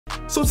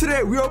So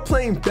today we are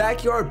playing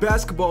backyard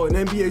basketball in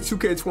NBA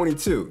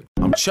 2K22.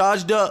 I'm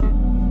charged up.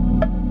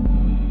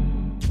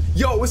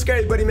 Yo, what's good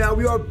everybody, man?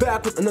 We are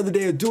back with another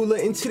day of Abdullah,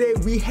 and today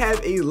we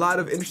have a lot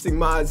of interesting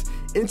mods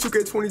in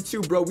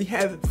 2K22, bro. We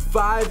have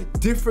 5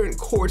 different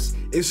courts,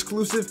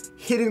 exclusive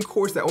hidden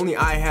courts that only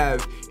I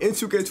have in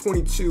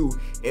 2K22,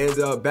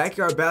 and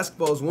backyard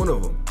basketball is one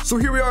of them. So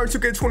here we are in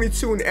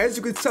 2K22, and as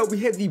you can tell, we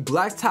have the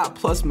Blacktop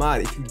Plus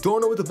mod. If you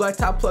don't know what the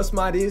Blacktop Plus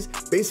mod is,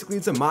 basically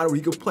it's a mod where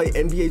you can play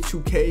NBA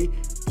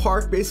 2K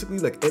Park, basically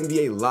like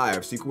NBA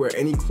Live, so you can wear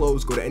any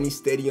clothes, go to any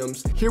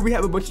stadiums. Here we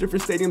have a bunch of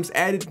different stadiums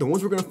added. The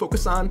ones we're gonna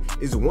focus on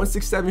is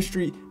 167th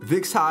Street,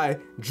 Vicks High,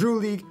 Drew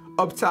League,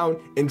 Uptown,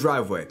 and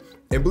Driveway.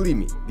 And believe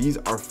me, these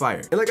are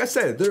fire. And like I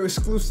said, they're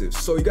exclusive.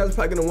 So you guys are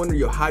probably gonna wonder,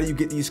 yo, how do you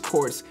get these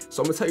courts?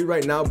 So I'm gonna tell you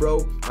right now,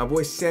 bro. My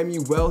boy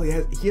Samuel, he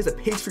has a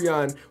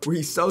Patreon where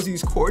he sells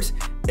these courts,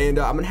 and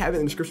I'm gonna have it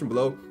in the description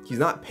below. He's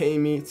not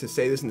paying me to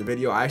say this in the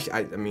video. I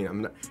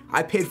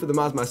paid for the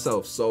mods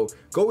myself. So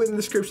go in the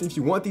description if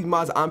you want these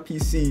mods on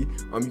PC.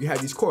 You can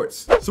have these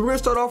courts. So we're gonna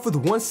start off with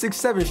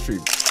 167th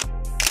Street.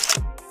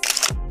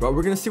 Bro,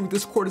 we're gonna see what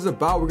this court is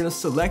about. We're gonna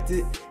select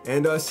it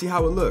and see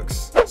how it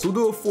looks. So we'll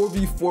do a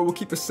 4v4. We'll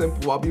keep it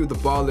simple. I'll be with the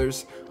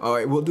ballers.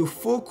 We'll do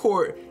full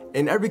court,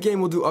 and every game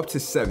we'll do up to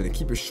 7 and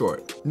keep it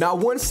short. Now,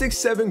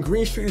 167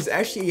 Green Street is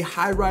actually a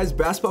high-rise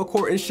basketball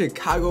court in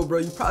Chicago, bro.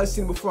 You've probably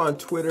seen it before on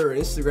Twitter or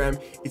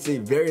Instagram. It's a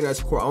very nice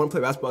court. I want to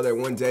play basketball there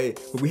one day,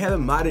 but we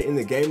haven't modded in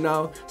the game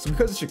now. So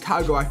because of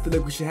Chicago, I feel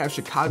like we should have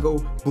Chicago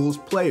Bulls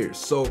players.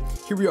 So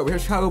here we are. We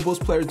have Chicago Bulls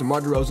players: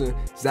 DeMar DeRozan,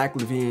 Zach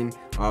LaVine.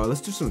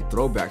 Let's do some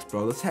throwbacks,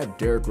 bro. Let's have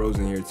Derrick Rose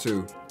in here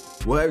too.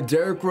 We'll have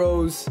Derrick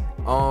Rose,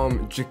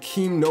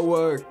 Jakeem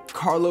Noah,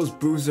 Carlos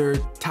Boozer,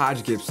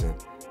 Taj Gibson.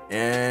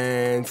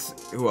 And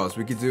who else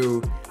we could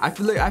do? I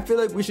feel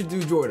like we should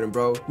do Jordan,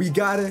 bro. We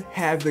gotta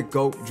have the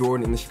GOAT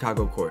Jordan in the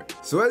Chicago court.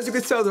 So as you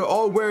can tell, they're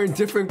all wearing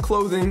different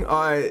clothing.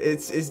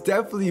 It's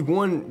definitely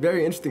one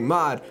very interesting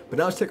mod. But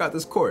now let's check out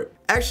this court.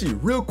 Actually,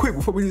 real quick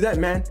before we do that,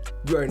 man,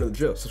 you already know the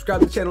drill.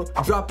 Subscribe to the channel,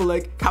 drop a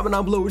like, comment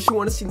down below what you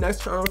want to see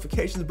next, turn on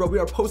notifications, bro. We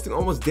are posting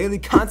almost daily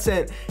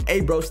content. Hey,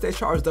 bro, stay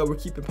charged up. We're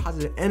keeping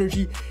positive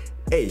energy.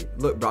 Hey,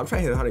 look, bro, I'm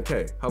trying to hit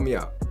 100K. Help me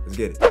out. Let's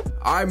get it.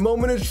 All right,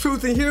 moment of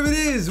truth, and here it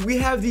is. We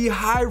have the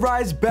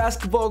high-rise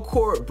basketball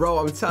court, bro.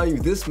 I'm telling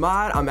you, this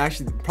mod, I'm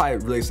actually probably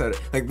really excited.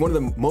 Like one of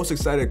the most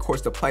excited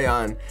courts to play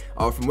on.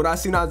 From what I've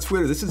seen on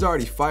Twitter, this is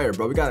already fire,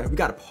 bro. We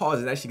gotta pause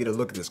and actually get a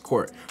look at this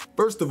court.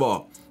 First of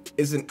all,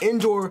 it's an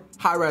indoor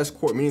high-rise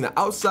court, meaning the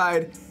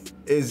outside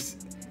is.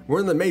 We're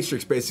in the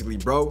Matrix, basically,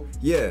 bro.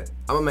 Yeah,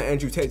 I'm on my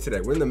Andrew Tate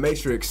today. We're in the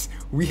Matrix.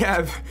 We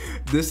have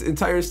this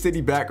entire city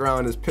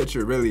background, this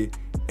picture, really,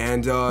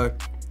 and the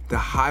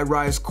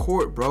high-rise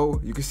court, bro.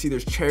 You can see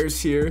there's chairs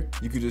here.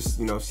 You could just,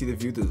 see the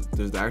view.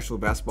 There's the actual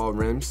basketball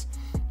rims,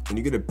 and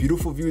you get a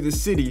beautiful view of the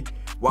city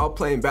while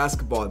playing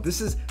basketball. This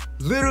is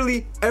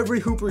literally every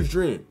hooper's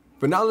dream.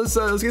 But now let's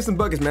get some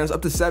buckets, man. It's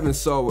up to 7,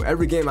 so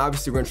every game,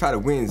 obviously, we're gonna try to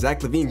win.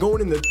 Zach LaVine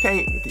going in the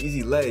paint with the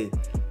easy lay.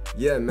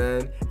 Yeah,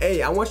 man.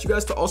 Hey, I want you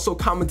guys to also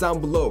comment down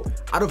below.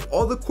 Out of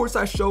all the courts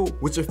I show,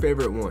 what's your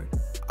favorite one?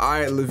 All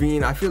right,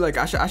 LaVine, I feel like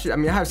I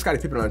have Scottie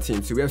Pippen on the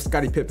team too. We have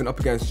Scottie Pippen up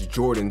against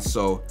Jordan,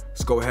 so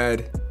let's go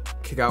ahead,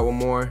 kick out one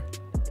more.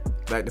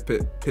 Like the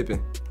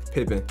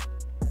Pippen.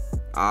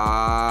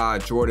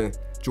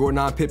 Jordan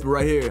on Pippen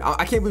right here.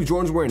 I can't believe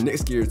Jordan's wearing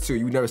Knicks gear too.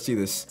 You would never see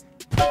this.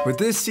 But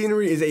this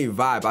scenery is a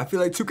vibe. I feel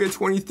like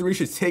 2K23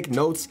 should take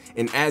notes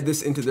and add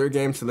this into their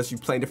game to let you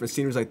play different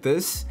sceneries like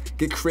this.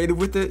 Get creative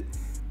with it.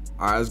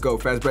 All right, let's go.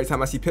 Fast break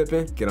time. I see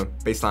Pippen. Get him.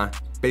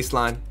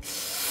 Baseline.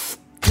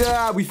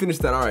 Yeah, we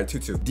finished that. All right,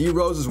 2-2. D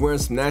Rose is wearing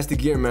some nasty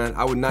gear, man.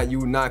 You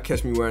would not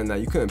catch me wearing that.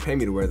 You couldn't pay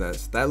me to wear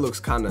that. That looks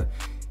kind of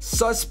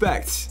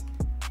suspect.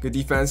 Good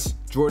defense.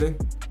 Jordan,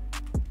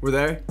 we're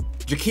there.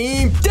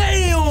 Jakeem,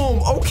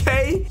 damn,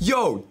 okay.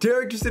 Yo,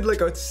 Derrick just did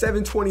like a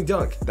 720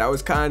 dunk. That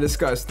was kind of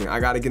disgusting.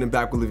 I got to get him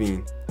back with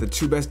LaVine. The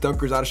 2 best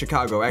dunkers out of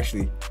Chicago,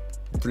 actually.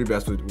 3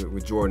 best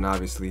with Jordan,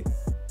 obviously.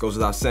 Goes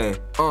without saying.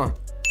 I'll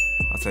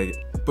take it.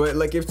 But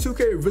like if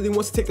 2K really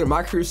wants to take their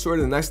My Career story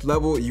to the next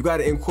level, you got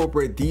to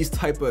incorporate these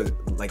type of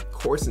like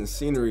courts and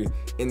scenery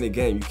in the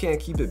game. You can't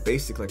keep it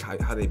basic like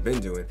how they've been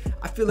doing.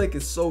 I feel like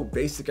it's so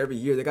basic every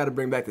year. They got to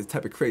bring back this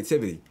type of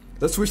creativity.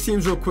 Let's switch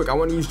teams real quick. I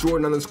want to use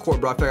Jordan on this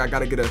court, bro. I feel like I got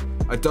to get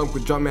a dunk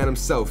with Jumpman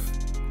himself.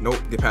 Nope,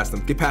 get past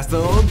him.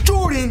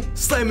 Jordan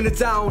slamming it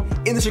down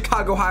in the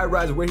Chicago high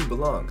rise where he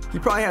belongs. He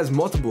probably has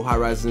multiple high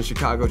rises in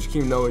Chicago.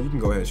 Jakeem Noah, you can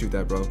go ahead and shoot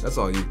that, bro. That's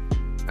all you.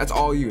 That's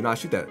all you. Nah,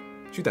 shoot that.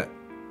 Shoot that.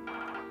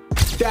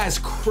 That's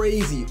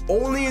crazy.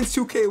 Only in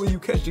 2K will you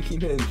catch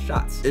Jakeem hitting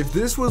shots. If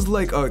this was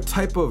like a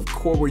type of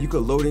court where you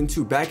could load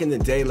into back in the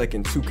day, like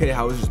in 2K,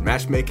 how it was just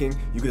matchmaking,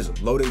 you could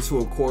just load into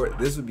a court,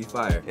 this would be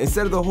fire.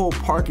 Instead of the whole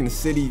park and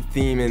city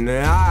theme and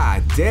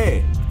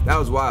dang, that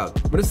was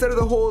wild. But instead of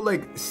the whole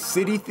like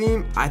city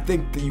theme, I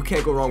think that you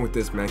can't go wrong with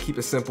this, man. Keep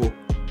it simple.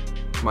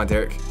 Come on,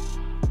 Derrick.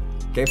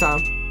 Game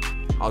time.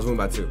 I was winning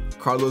by 2.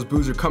 Carlos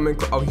Boozer coming.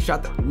 Oh, he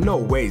shot that. No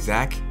way,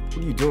 Zach. What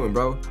are you doing,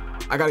 bro?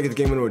 I gotta get the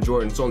game winner with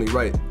Jordan. It's only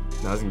right.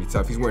 Nah, it's gonna be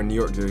tough. He's wearing New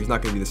York gear. He's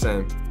not gonna be the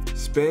same.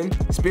 spin,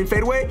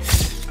 fade away.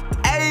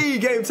 Hey,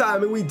 game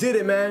time, and we did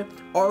it, man.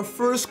 Our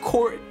first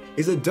court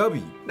is a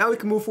W. Now we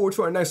can move forward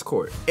to our next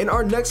court. And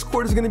our next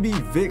court is gonna be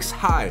Vicks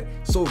High.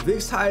 So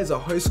Vicks High is a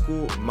high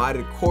school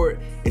modded court.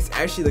 It's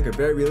actually like a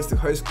very realistic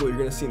high school you're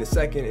gonna see in a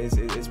second.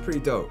 It's pretty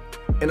dope.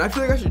 And I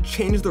feel like I should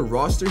change the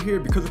roster here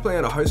because we're playing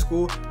at a high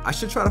school. I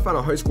should try to find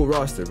a high school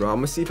roster, bro. I'm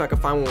gonna see if I can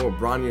find one with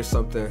Bronny or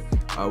something.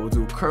 We'll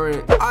do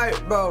current. All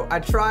right, bro, I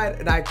tried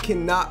and I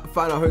cannot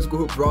find a high school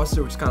hoops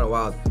roster, which is kind of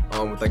wild,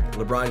 with like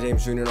LeBron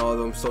James Jr. and all of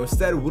them. So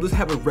instead, we'll just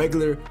have a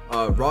regular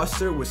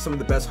roster with some of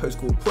the best high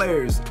school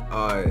players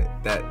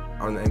that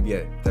are in the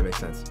NBA, if that makes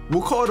sense.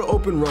 We'll call it an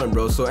open run,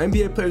 bro. So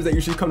NBA players that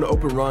usually come to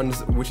open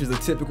runs, which is the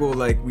typical,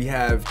 like we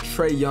have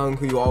Trae Young,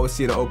 who you always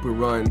see at an open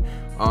run.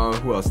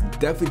 Who else?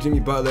 Definitely Jimmy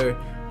Butler.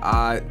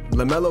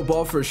 LaMelo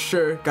Ball for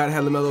sure. Gotta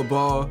have LaMelo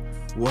Ball.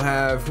 We'll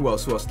have, who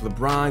else?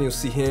 LeBron, you'll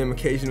see him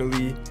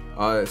occasionally.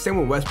 Same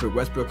with Westbrook.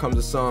 Westbrook comes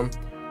to some.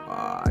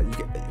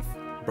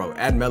 Bro,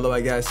 add Melo,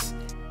 I guess.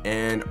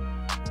 And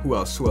who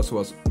else?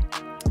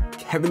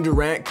 Kevin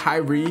Durant,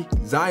 Kyrie,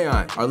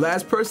 Zion. Our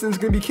last person is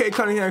gonna be Kate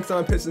Cunningham because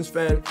I'm a Pistons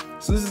fan.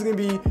 So this is gonna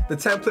be the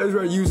 10 players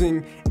we're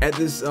using at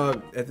this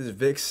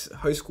Vicks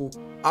High School.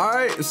 All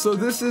right, so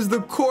this is the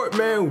court,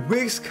 man.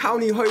 Wicks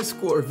County High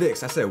School, or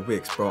Vicks. I said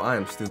Wicks, bro. I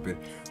am stupid.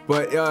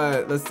 But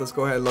let's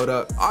go ahead and load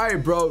up. All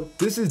right, bro.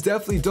 This is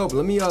definitely dope.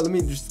 Let me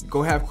just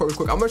go half court real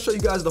quick. I'm gonna show you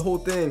guys the whole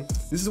thing.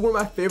 This is one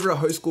of my favorite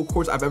high school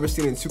courts I've ever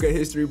seen in 2K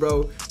history,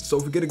 bro. So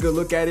if we get a good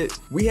look at it,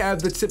 we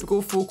have the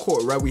typical full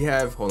court, right? We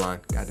have, hold on,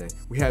 god dang.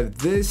 We have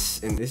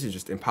this, and this is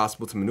just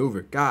impossible to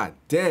maneuver. God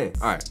dang.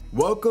 All right.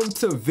 Welcome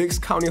to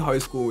Vicks County High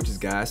School, which is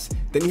gas.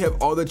 Then you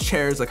have all the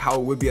chairs, like how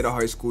it would be at a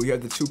high school. You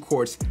have the 2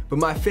 courts. But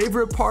my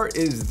favorite part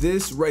is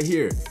this right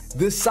here.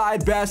 The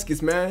side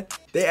baskets, man.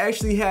 They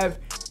actually have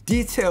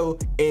detail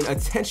and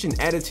attention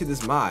added to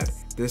this mod.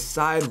 The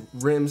side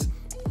rims.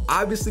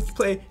 Obviously, if you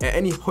play at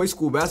any high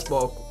school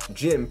basketball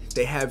gym,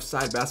 they have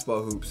side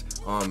basketball hoops.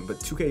 But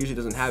 2K usually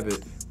doesn't have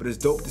it. But it's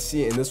dope to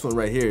see it in this one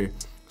right here.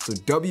 So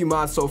W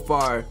mod so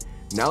far.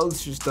 Now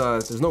it's just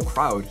there's no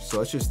crowd, so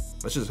let's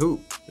just hoop.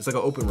 It's like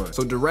an open run.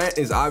 So Durant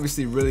is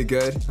obviously really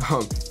good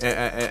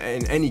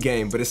in any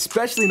game, but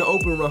especially in the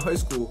open run high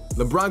school.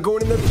 LeBron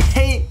going in the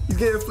paint, he's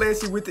getting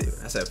fancy with it.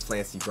 I said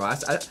fancy, bro.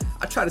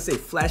 I try to say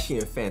flashy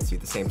and fancy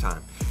at the same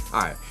time.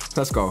 All right,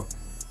 let's go.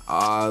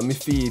 Let me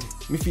feed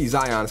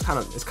Zion.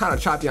 It's kind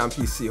of choppy on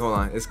PC. Hold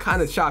on, it's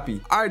kind of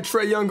choppy. All right,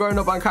 Trae Young guarding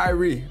up on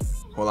Kyrie.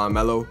 Hold on,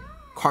 Melo.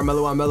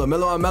 Carmelo on Melo,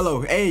 Melo on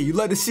Melo. Hey, you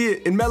love to see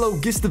it. And Melo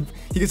gets to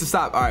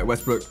stop. All right,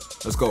 Westbrook,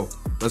 let's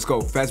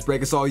go. Fast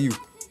break, it's all you.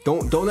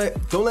 Don't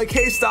let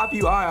Kate stop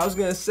you. All right, I was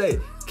gonna say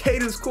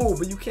Kate is cool,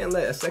 but you can't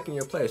let a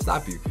second-year player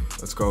stop you.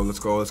 Let's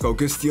go.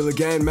 Good steal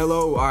again,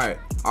 Melo. All right.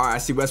 I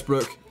see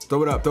Westbrook.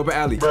 Throw it up, throw it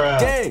alley. Bruh.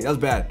 Dang, that was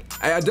bad.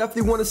 I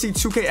definitely want to see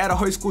 2K at a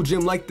high school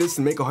gym like this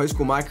and make a high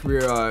school my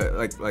career,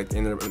 like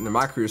in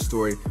my career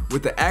story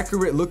with the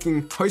accurate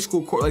looking high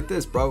school court like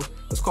this, bro.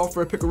 Let's call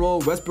for a pick and roll.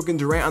 Westbrook and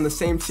Durant on the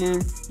same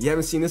team. You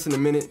haven't seen this in a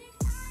minute.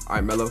 All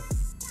right, Melo.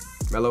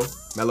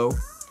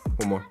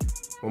 One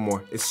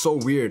more. It's so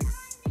weird.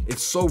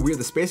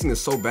 The spacing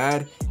is so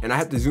bad, and I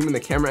have to zoom in the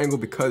camera angle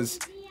because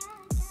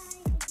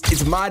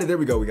it's modded. There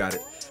we go. We got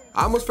it.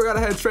 I almost forgot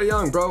I had Trae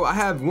Young, bro. I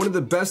have one of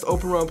the best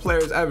open run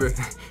players ever.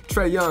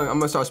 Trae Young, I'm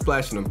gonna start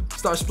splashing him.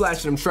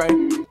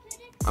 Trae.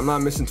 I'm not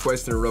missing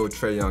twice in a row with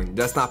Trae Young.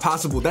 That's not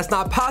possible.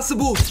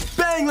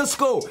 Bang, let's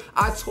go.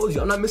 I told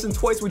you, I'm not missing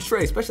twice with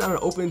Trae, especially on an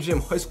open gym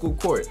high school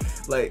court.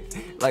 Like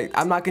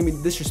I'm not gonna be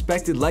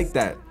disrespected like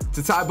that. It's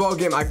a tie ball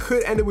game. I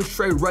could end it with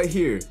Trae right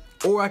here,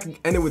 or I could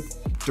end it with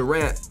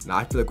Durant. Nah,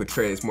 I feel like with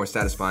Trae, it's more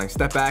satisfying.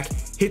 Step back,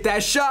 hit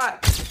that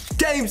shot.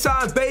 Game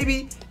time,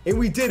 baby. And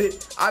we did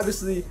it.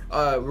 Obviously,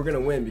 we're gonna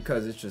win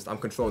because it's just I'm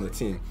controlling the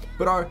team.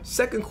 But our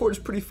second court is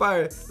pretty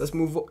fire. Let's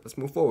move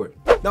forward.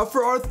 Now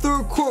for our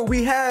third court,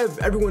 we have,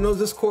 everyone knows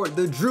this court,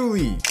 the Drew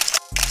League.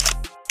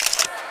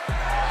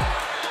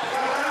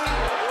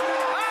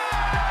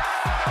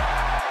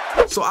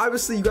 So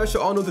obviously, you guys should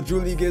all know what the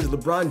Drew League is.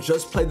 LeBron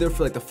just played there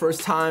for like the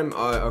first time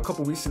a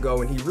couple weeks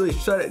ago, and he really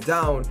shut it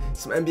down.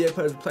 Some NBA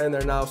players are playing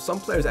there now. Some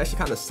players actually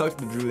kind of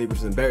sucked at the Drew League, which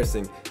is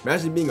embarrassing.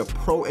 Imagine being a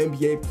pro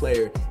NBA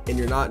player and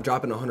you're not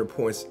dropping 100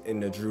 points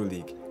in the Drew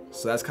League.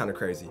 So that's kind of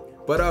crazy.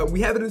 But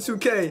we have it in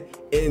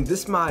 2K, and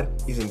this mod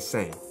is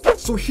insane.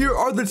 So here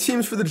are the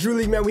teams for the Drew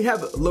League, man. We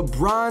have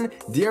LeBron,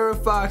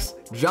 De'Aaron Fox,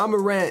 John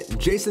Morant,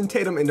 Jason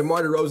Tatum, and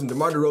DeMar DeRozan.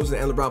 DeMar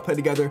DeRozan and LeBron play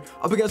together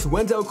up against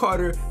Wendell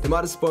Carter,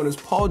 Domantas Sabonis,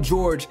 Paul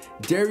George,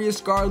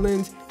 Darius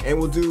Garland, and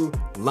we'll do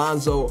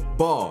Lonzo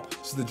Ball.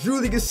 So the Drew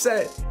League is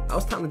set. Now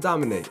it's time to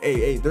dominate.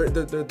 Hey,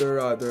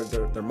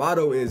 their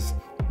motto is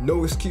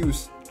no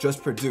excuse,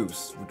 just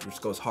produce,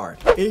 which goes hard.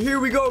 And here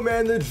we go,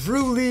 man. The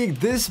Drew League,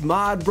 this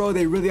mod, bro,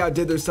 they really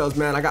outdid themselves,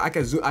 man. I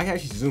can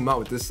actually zoom out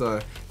with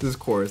this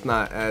core. It's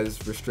not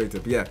as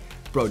restrictive. But yeah,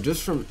 bro,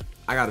 just from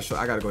I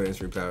gotta go to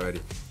Instagram play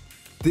already.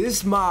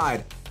 This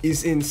mod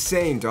is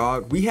insane,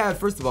 dog. We have,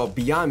 first of all,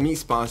 Beyond Meat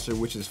sponsor,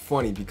 which is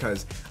funny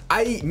because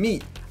I eat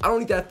meat. I don't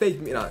need that fake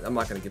meat. Nah, I'm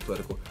not gonna get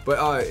political,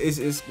 but it's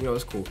you know,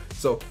 it's cool.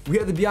 So we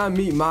have the Beyond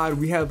Meat mod.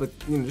 We have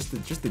you know,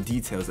 just the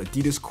details.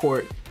 Adidas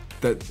court.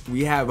 That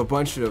we have a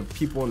bunch of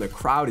people in the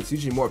crowd. It's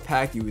usually more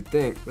packed, you would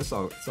think. But it's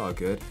all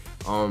good.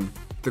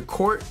 The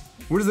court.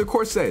 What does the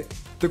court say?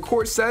 The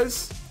court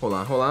says. Hold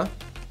on.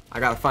 I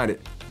gotta find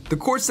it. The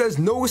court says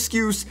no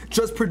excuse,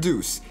 just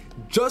produce.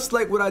 Just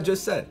like what I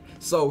just said.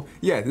 So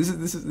yeah,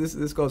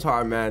 this goes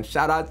hard, man.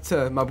 Shout out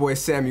to my boy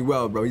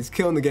Samuel, bro. He's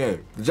killing the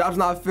game. The job's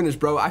not finished,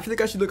 bro. I feel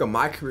like I should look at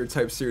my career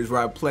type series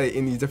where I play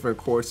in these different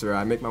courts or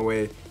I make my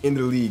way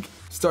into the league,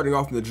 starting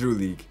off in the Drew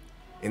League.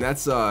 And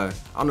that's I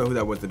don't know who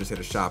that was that just hit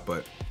a shot,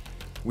 but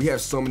we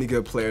have so many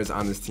good players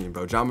on this team,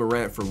 bro. John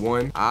Morant for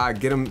one.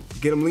 Get him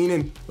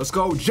leaning. Let's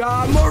go,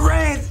 John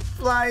Morant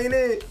flying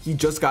in. He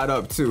just got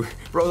up too.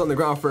 Bro's on the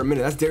ground for a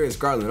minute. That's Darius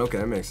Garland. Okay,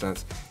 that makes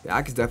sense. Yeah,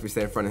 I could definitely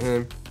stay in front of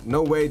him.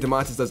 No way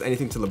DeMontis does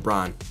anything to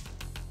LeBron.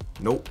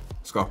 Nope.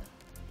 Let's go.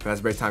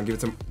 Fast break time. Give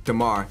it to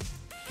DeMar.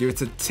 Give it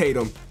to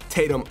Tatum.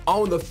 Tatum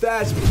on the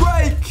fast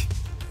break.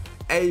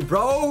 Hey,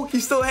 bro,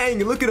 he's still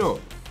hanging. Look at him.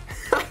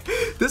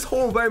 This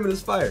whole environment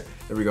is fire.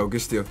 There we go.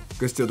 Good steal.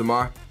 Good steal,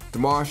 DeMar.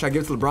 DeMar, should I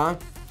give it to LeBron?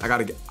 I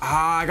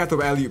got the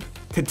alley-oop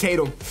to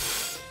Tatum.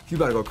 He's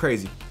about to go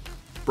crazy.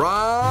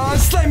 Bron,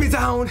 slam me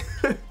down.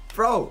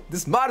 Bro,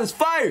 this mod is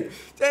fire.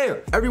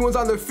 Damn. Everyone's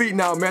on their feet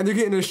now, man. They're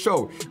getting a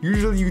show.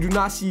 Usually you do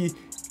not see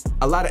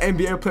a lot of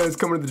NBA players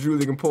coming to the Drew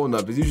League and pulling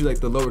up. It's usually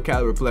like the lower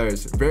caliber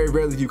players. Very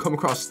rarely do you come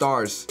across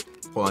stars.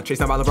 Hold on, chase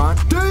down by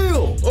LeBron.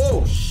 Damn!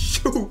 Oh,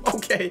 shoot.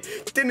 Okay.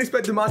 Didn't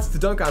expect DeMontis to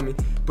dunk on me,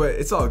 but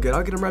it's all good.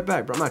 I'll get him right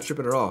back, bro. I'm not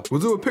tripping at all. We'll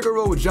do a pick and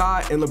roll with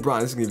Ja and LeBron.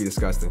 This is going to be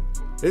disgusting.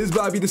 It is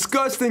about to be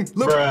disgusting.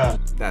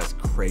 LeBron. That's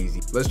crazy.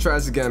 Let's try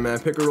this again, man.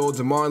 Pick and roll,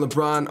 DeMar and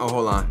LeBron. Oh,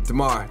 hold on.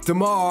 DeMar,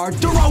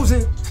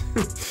 DeRozan.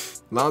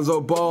 Lonzo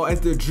Ball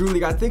at the Drew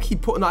League. I think he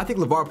pulled, no, I think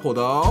LeVar pulled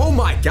up. Oh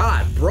my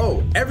God,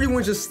 bro.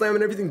 Everyone's just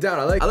slamming everything down.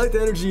 I like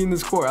the energy in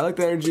this court. I like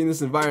the energy in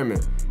this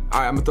environment. All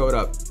right, I'm going to throw it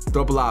up.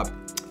 Throw up a lob.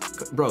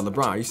 Bro,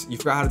 LeBron, you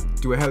forgot how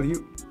to do a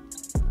alley-oop?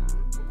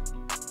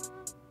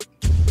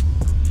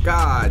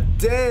 God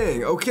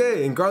dang,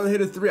 okay, and Garland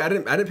hit a three. I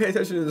didn't pay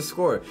attention to the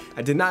score.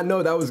 I did not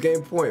know that was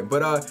game point.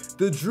 But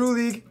the Drew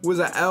League was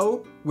an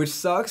L, which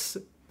sucks,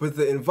 but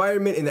the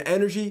environment and the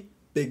energy,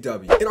 big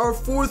W. And our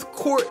fourth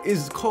court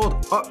is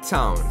called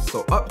Uptown.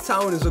 So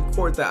Uptown is a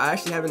court that I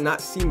actually haven't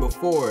not seen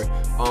before.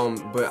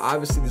 But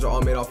obviously these are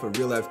all made off of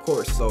real life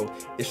courts, so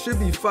it should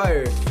be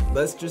fire.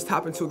 Let's just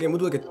hop into a game. We'll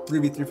do like a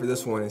 3v3 for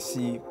this one and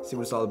see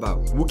what it's all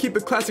about. We'll keep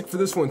it classic for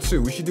this one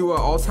too. We should do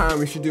all time.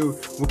 We'll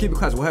keep it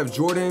classic. We'll have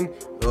Jordan.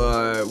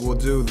 We'll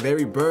do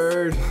Larry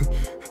Bird.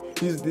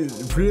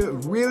 These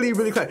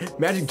really classic.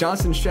 Magic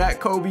Johnson, Shaq,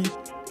 Kobe,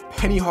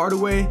 Penny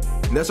Hardaway,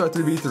 and that's our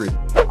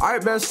 3v3. All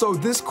right, man, so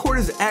this court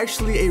is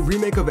actually a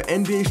remake of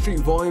an NBA Street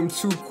Volume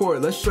 2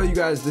 court. Let's show you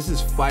guys. This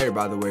is fire,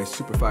 by the way,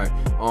 super fire.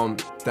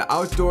 The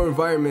outdoor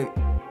environment.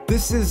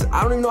 This is,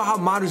 I don't even know how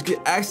modders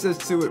get access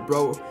to it,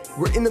 bro.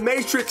 We're in the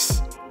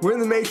Matrix. We're in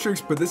the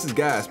Matrix, but this is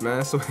gas,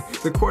 man. So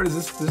the court is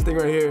this thing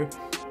right here.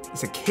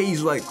 It's a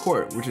cage-like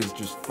court, which is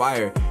just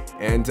fire.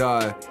 And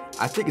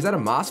I think, is that a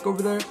mosque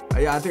over there?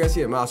 Yeah, I think I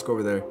see a mosque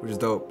over there, which is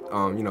dope.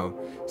 You know,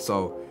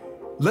 so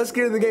let's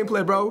get into the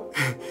gameplay, bro.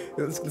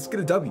 let's get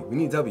a W. We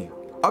need a W.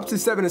 Up to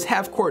 7 is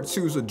half court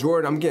 2, so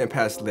Jordan, I'm getting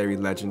past Larry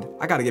Legend.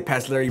 I gotta get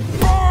past Larry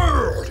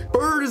Bird.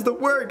 Bird is the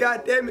word,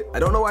 god damn it. I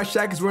don't know why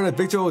Shaq is wearing a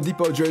Victor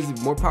Oladipo jersey.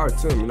 More power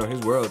to him, you know, his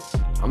world.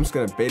 I'm just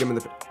gonna bait him in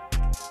the...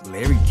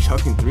 Larry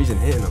chucking threes and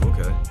hitting them,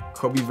 okay.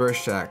 Kobe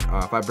versus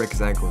Shaq. If I break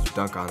his ankles,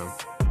 dunk on him.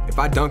 If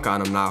I dunk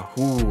on him now,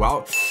 if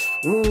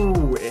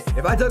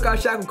I dunk on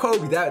Shaq with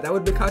Kobe, that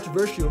would be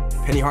controversial.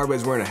 Penny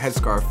Hardaway's wearing a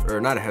headscarf,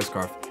 or not a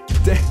headscarf.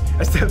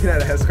 That's definitely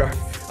not a headscarf.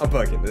 I'm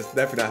bugging. That's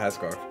definitely not a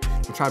headscarf.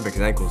 I'm trying to break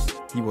his ankles.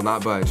 He will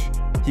not budge.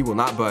 He will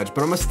not budge,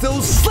 but I'm gonna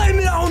still slam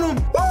it on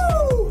him.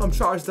 Woo! I'm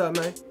charged up,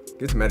 man.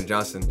 Give it to Magic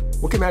Johnson.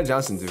 What can Magic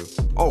Johnson do?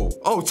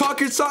 Oh,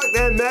 talk your talk,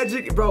 man,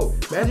 Magic. Bro,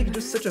 Magic is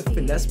just such a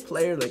finesse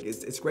player. Like,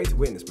 it's great to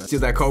witness, man. Steal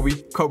that, Kobe.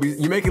 Kobe,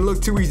 you make it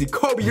look too easy.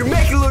 Kobe, you're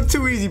making it look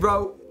too easy,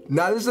 bro.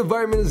 Nah, this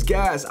environment is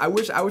gas. I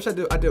wish I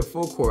did a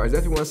full court. I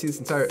definitely want to see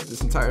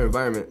this entire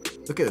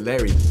environment. Look at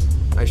Larry.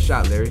 Nice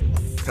shot, Larry.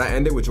 Can I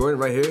end it with Jordan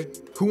right here?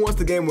 Who wants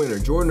the game winner,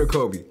 Jordan or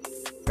Kobe?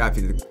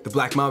 Gotta be the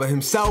Black Mamba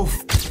himself.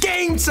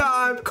 Game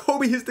time!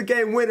 Kobe is the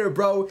game winner,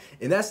 bro.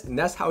 And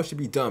that's how it should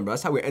be done, bro.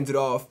 That's how we ended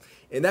off.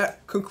 And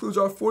that concludes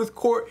our fourth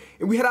court.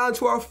 And we head on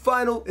to our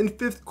final and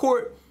fifth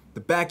court, the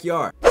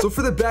backyard. So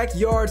for the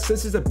backyard,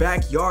 since it's a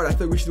backyard, I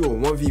think we should do a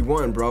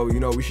 1v1, bro. You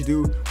know, we should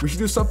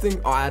do something.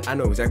 Oh, I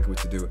know exactly what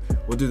to do.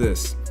 We'll do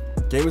this.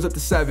 Game is up to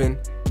 7,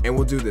 and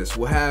we'll do this.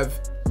 We'll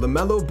have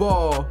LaMelo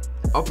Ball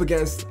up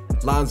against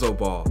Lonzo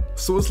Ball.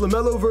 So it's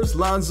LaMelo versus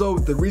Lonzo.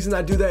 The reason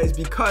I do that is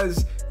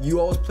because you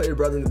always play your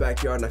brother in the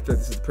backyard, and I feel like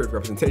this is the perfect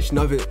representation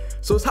of it.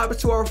 So let's hop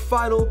into our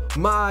final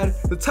mod.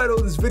 The title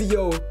of this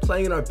video,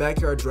 playing in our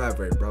backyard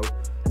driveway, bro.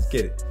 Let's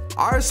get it.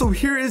 Alright, so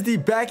here is the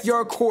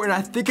backyard court, and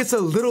I think it's a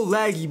little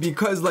laggy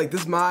because like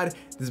this mod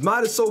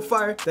is so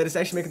fire that it's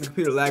actually making the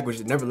computer lag, which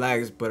it never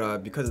lags, but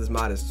because this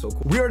mod is so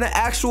cool. We are in the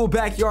actual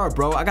backyard,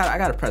 bro. I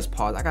gotta press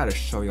pause. I gotta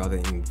show y'all the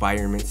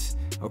environments.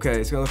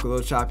 Okay, it's gonna look a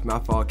little choppy. My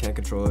fault, can't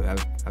control it. I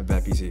have a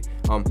bad PC.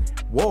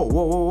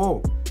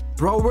 Whoa.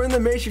 Bro, we're in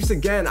the Matrix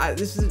again.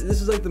 This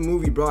is like the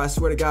movie, bro. I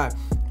swear to God.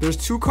 There's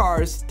two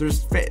cars.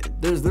 There's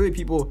literally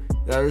people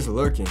that are just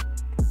lurking.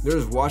 They're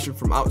just watching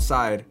from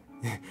outside.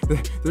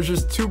 There's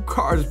just two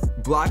cars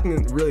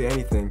blocking really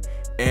anything,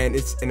 and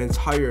it's an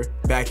entire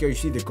backyard. You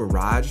see the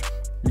garage,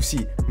 you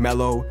see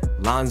Mello,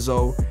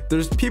 Lonzo.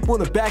 There's people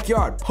in the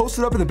backyard,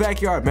 posted up in the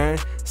backyard, man.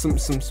 Some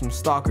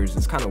stalkers.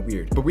 It's kind of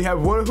weird. But we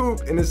have one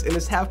hoop in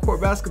this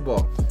half-court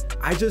basketball.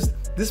 This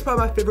is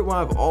probably my favorite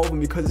one of all of them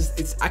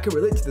because I can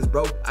relate to this,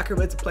 bro. I can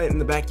relate to playing in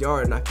the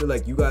backyard, and I feel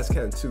like you guys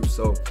can too.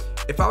 So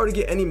if I were to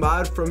get any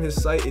mod from his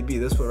site, it'd be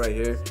this one right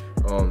here.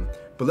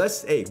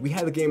 But we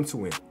have a game to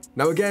win.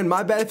 Now again,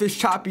 my bad if it's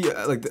choppy,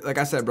 like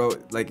I said, bro,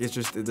 like it's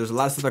just, there's a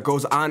lot of stuff that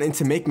goes on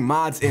into making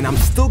mods, and I'm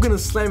still gonna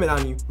slam it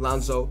on you,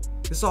 Lonzo.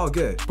 It's all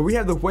good. But we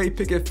have the white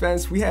picket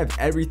fence, we have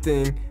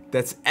everything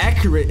that's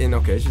accurate, and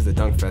okay, it's just a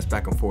dunk fest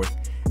back and forth.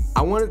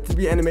 I want it to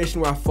be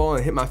animation where I fall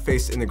and hit my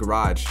face in the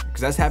garage,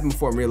 because that's happened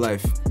before in real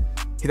life.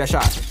 Hit that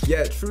shot.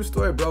 Yeah, true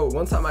story, bro.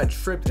 One time I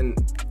tripped and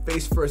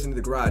face first into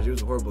the garage. It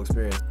was a horrible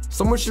experience.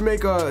 Someone should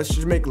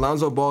make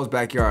Lonzo Ball's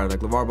backyard,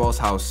 like LeVar Ball's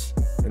house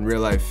in real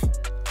life.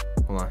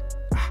 Hold on.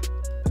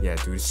 Yeah,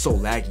 dude, it's so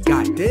laggy.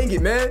 God dang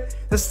it, man.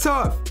 That's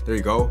tough. There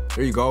you go.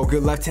 There you go.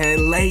 Good left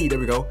hand lay. There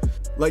we go.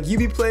 Like, you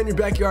be playing in your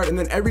backyard, and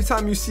then every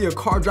time you see a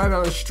car driving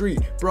down the street,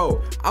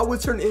 bro, I would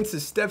turn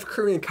into Steph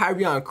Curry and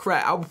Kyrie on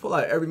crack. I would pull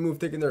out every move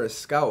thinking they're a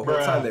scout. The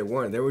whole time they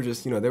weren't. They were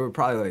just, they were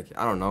probably like,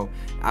 I don't know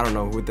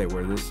what they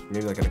were. This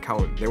maybe like an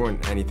accountant. They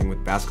weren't anything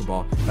with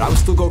basketball, but I would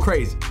still go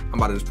crazy. I'm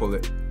about to just pull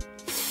it.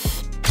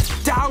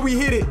 Down, we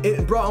hit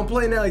it. Bro, I'm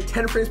playing at like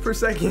 10 frames per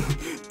second.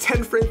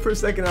 10 frames per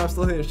second, and I'm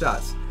still hitting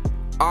shots.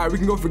 All right, we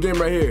can go for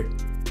game right here.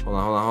 Hold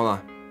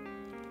on.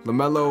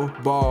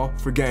 LaMelo Ball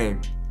for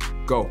game.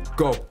 Go.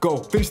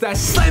 Finish that.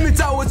 Slam it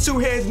down with two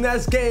hands, and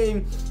that's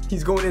game.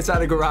 He's going inside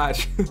the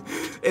garage.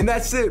 And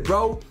that's it,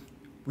 bro.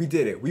 We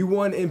did it. We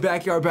won in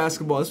backyard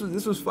basketball.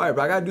 This was fire,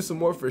 but I gotta do some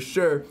more for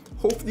sure.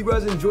 Hopefully you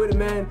guys enjoyed it,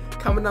 man.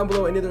 Comment down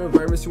below any other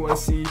environments you want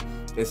to see,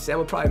 and Sam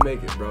will probably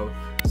make it, bro.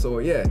 So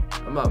yeah,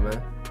 I'm out,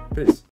 man. Peace.